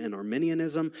Calvinism and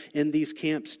Arminianism in these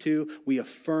camps too. We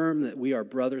affirm that we are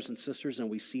brothers and sisters, and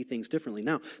we see things differently.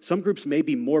 Now, some groups may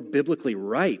be more biblically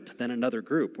right than another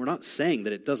group. We're not saying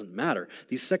that it doesn't matter.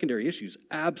 These secondary issues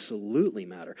absolutely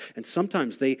matter, and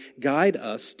sometimes they guide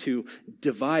us to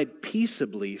divide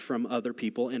peaceably from other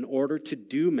people in order to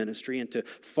do ministry and to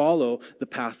follow the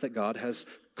path that God has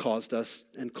caused us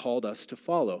and called us to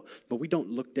follow. But we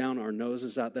don't look down our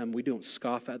noses at them. We don't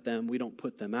scoff at them. We don't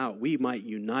put them out. We might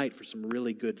unite for some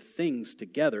really good things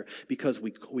together because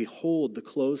we hold the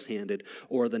close-handed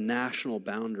or the national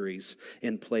boundaries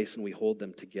in place, and we hold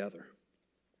them together.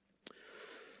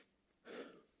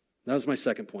 That was my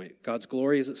second point. God's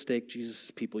glory is at stake.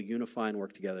 Jesus' people unify and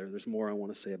work together. There's more I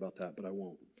want to say about that, but I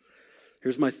won't.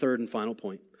 Here's my third and final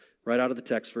point. Right out of the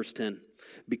text, verse 10.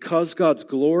 Because God's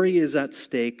glory is at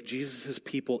stake, Jesus'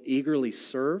 people eagerly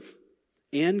serve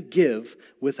and give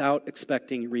without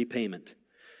expecting repayment.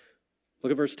 Look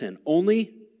at verse 10.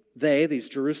 Only they, these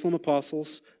Jerusalem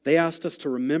apostles, they asked us to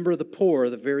remember the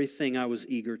poor, the very thing I was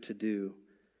eager to do.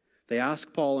 They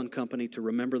asked Paul and company to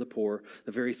remember the poor,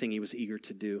 the very thing he was eager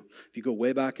to do. If you go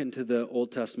way back into the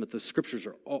Old Testament, the scriptures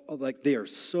are they are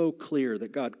so clear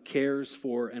that God cares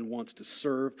for and wants to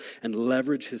serve and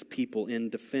leverage his people in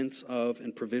defense of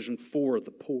and provision for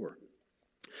the poor.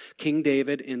 King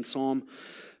David in Psalm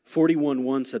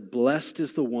 41:1 said, "Blessed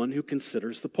is the one who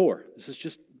considers the poor." This is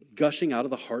just gushing out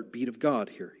of the heartbeat of God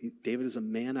here. David is a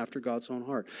man after God's own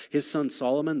heart. His son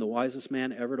Solomon, the wisest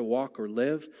man ever to walk or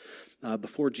live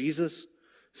before Jesus,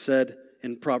 said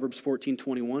in Proverbs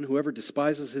 14:21, whoever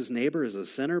despises his neighbor is a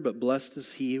sinner, but blessed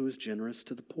is he who is generous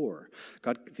to the poor.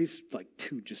 God, these like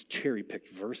two just cherry-picked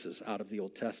verses out of the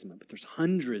Old Testament, but there's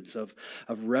hundreds of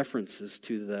references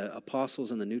to the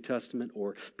apostles in the New Testament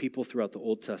or people throughout the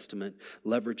Old Testament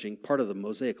leveraging. Part of the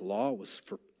Mosaic law was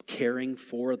for caring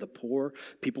for the poor.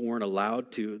 People weren't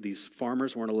allowed to, these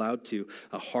farmers weren't allowed to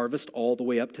harvest all the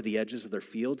way up to the edges of their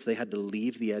fields. They had to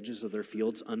leave the edges of their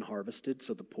fields unharvested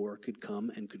so the poor could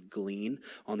come and could glean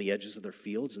on the edges of their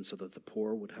fields and so that the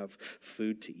poor would have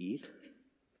food to eat.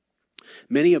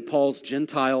 Many of Paul's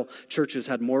Gentile churches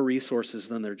had more resources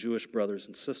than their Jewish brothers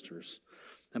and sisters.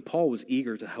 And Paul was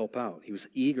eager to help out. He was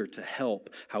eager to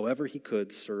help however he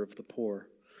could serve the poor.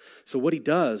 So what he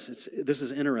does, this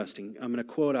is interesting. I'm going to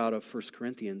quote out of 1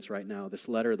 Corinthians right now, this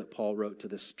letter that Paul wrote to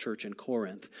this church in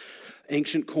Corinth.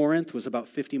 Ancient Corinth was about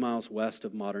 50 miles west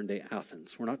of modern-day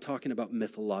Athens. We're not talking about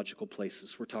mythological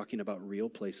places. We're talking about real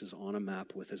places on a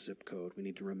map with a zip code. We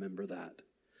need to remember that.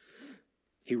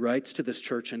 He writes to this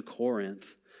church in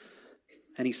Corinth,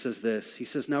 and he says this. He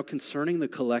says, now concerning the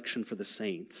collection for the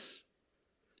saints,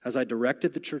 as I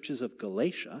directed the churches of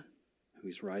Galatia, who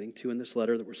he's writing to in this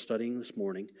letter that we're studying this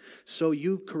morning, so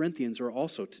you Corinthians are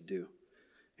also to do.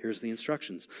 Here's the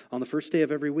instructions. On the first day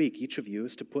of every week, each of you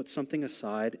is to put something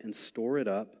aside and store it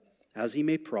up as he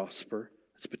may prosper.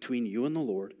 It's between you and the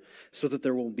Lord, so that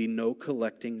there will be no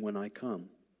collecting when I come.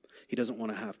 He doesn't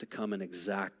want to have to come and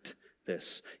exact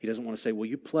this. He doesn't want to say, well,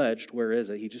 you pledged, where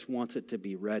is it? He just wants it to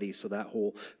be ready so that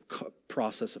whole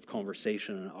process of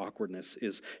conversation and awkwardness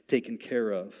is taken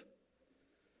care of.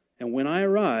 And when I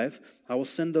arrive, I will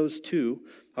send those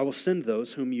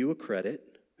whom you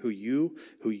accredit, who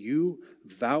you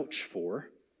vouch for.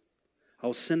 I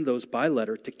will send those by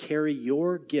letter to carry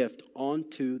your gift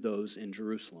onto those in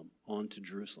Jerusalem,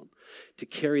 to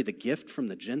carry the gift from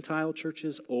the Gentile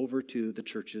churches over to the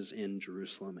churches in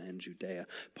Jerusalem and Judea.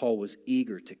 Paul was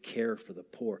eager to care for the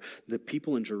poor. The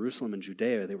people in Jerusalem and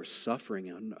Judea, they were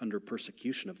suffering under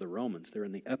persecution of the Romans. They're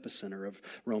in the epicenter of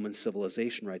Roman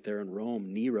civilization right there in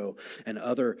Rome. Nero and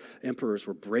other emperors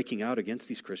were breaking out against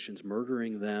these Christians,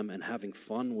 murdering them and having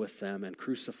fun with them and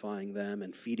crucifying them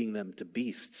and feeding them to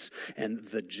beasts. And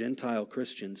the Gentile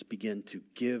Christians begin to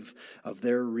give of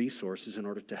their resources in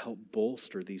order to help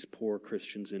bolster these poor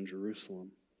Christians in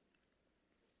Jerusalem.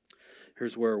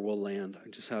 Here's where we'll land. I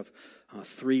just have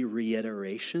 3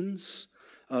 reiterations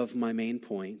of my main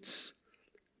points,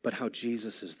 but how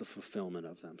Jesus is the fulfillment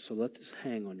of them. So let this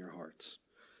hang on your hearts.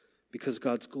 Because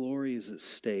God's glory is at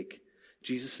stake,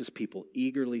 Jesus' people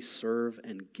eagerly serve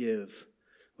and give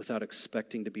without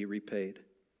expecting to be repaid.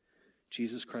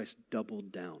 Jesus Christ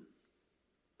doubled down,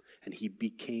 and he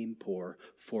became poor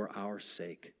for our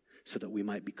sake, so that we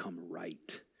might become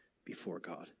right before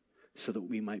God, so that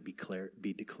we might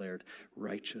be declared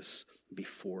righteous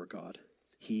before God.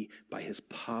 He, by his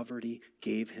poverty,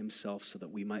 gave himself so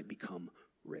that we might become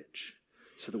rich,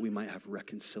 so that we might have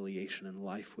reconciliation and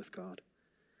life with God.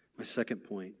 My second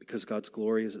point, because God's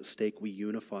glory is at stake, we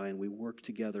unify and we work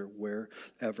together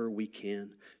wherever we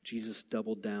can. Jesus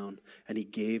doubled down and he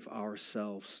gave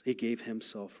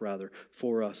himself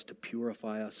for us to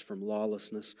purify us from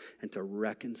lawlessness and to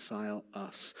reconcile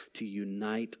us, to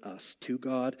unite us to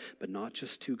God, but not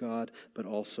just to God, but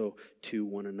also to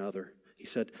one another. He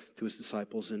said to his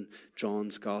disciples in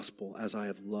John's gospel, as I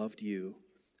have loved you,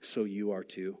 so you are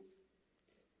to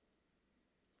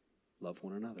love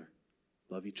one another.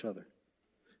 Love each other.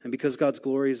 And because God's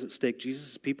glory is at stake,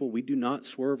 Jesus' people, we do not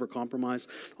swerve or compromise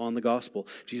on the gospel.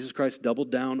 Jesus Christ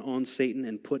doubled down on Satan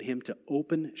and put him to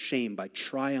open shame by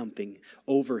triumphing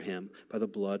over him by the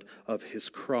blood of his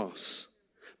cross.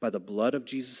 By the blood of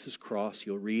Jesus' cross,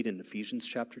 you'll read in Ephesians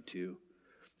chapter 2,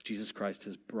 Jesus Christ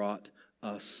has brought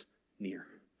us near.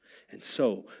 And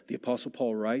so, the Apostle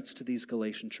Paul writes to these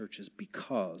Galatian churches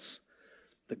because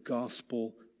the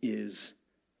gospel is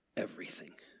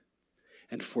everything.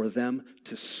 And for them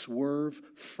to swerve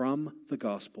from the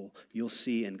gospel, you'll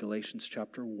see in Galatians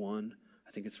chapter 1,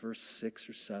 I think it's verse 6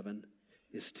 or 7,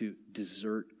 is to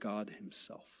desert God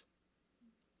himself.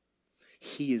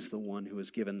 He is the one who has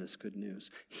given this good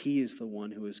news. He is the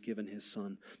one who has given his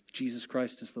son. Jesus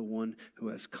Christ is the one who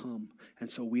has come. And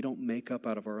so we don't make up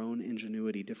out of our own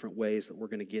ingenuity different ways that we're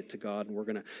going to get to God and we're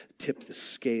going to tip the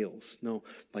scales. No,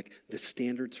 like the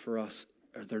standards for us,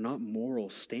 they're not moral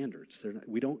standards.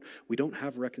 We don't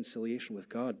have reconciliation with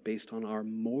God based on our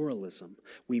moralism.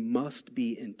 We must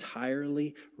be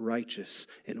entirely righteous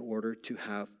in order to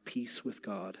have peace with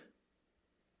God.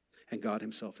 And God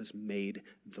himself has made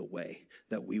the way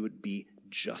that we would be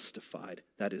justified,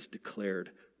 that is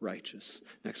declared righteous.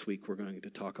 Next week we're going to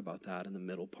talk about that in the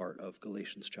middle part of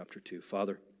Galatians chapter 2.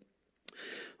 Father,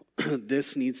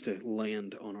 This needs to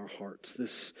land on our hearts.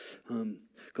 This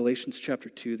Galatians chapter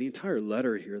 2, the entire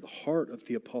letter here, the heart of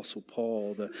the Apostle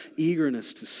Paul, the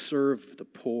eagerness to serve the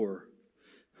poor,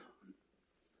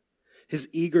 his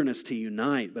eagerness to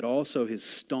unite, but also his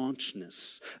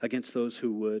staunchness against those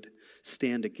who would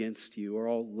stand against you, are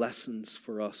all lessons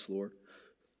for us, Lord.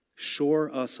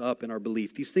 Shore us up in our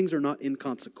belief. These things are not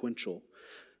inconsequential.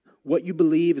 What you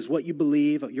believe is what you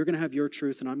believe. You're going to have your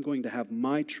truth, and I'm going to have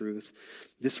my truth.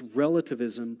 This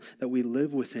relativism that we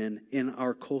live within in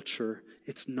our culture,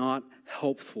 it's not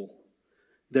helpful.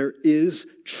 There is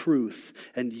truth,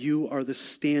 and you are the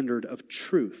standard of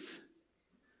truth.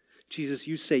 Jesus,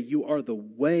 you say you are the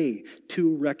way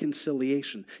to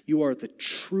reconciliation. You are the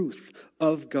truth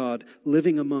of God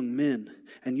living among men,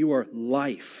 and you are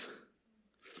life.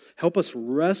 Help us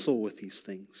wrestle with these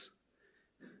things.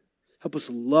 Help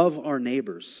us love our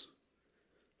neighbors.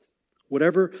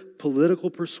 Whatever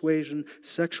political persuasion,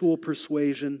 sexual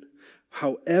persuasion,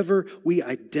 however we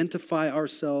identify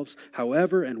ourselves,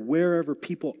 however and wherever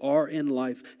people are in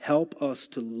life, help us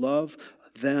to love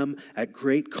them at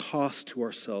great cost to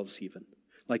ourselves even.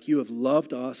 Like you have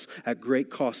loved us at great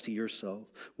cost to yourself.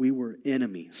 We were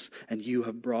enemies, and you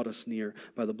have brought us near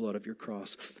by the blood of your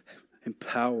cross.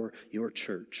 Empower your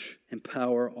church.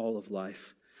 Empower all of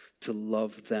life to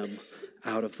love them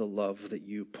out of the love that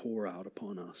you pour out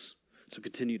upon us. So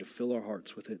continue to fill our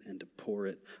hearts with it and to pour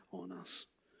it on us.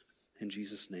 In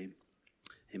Jesus' name,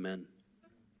 amen.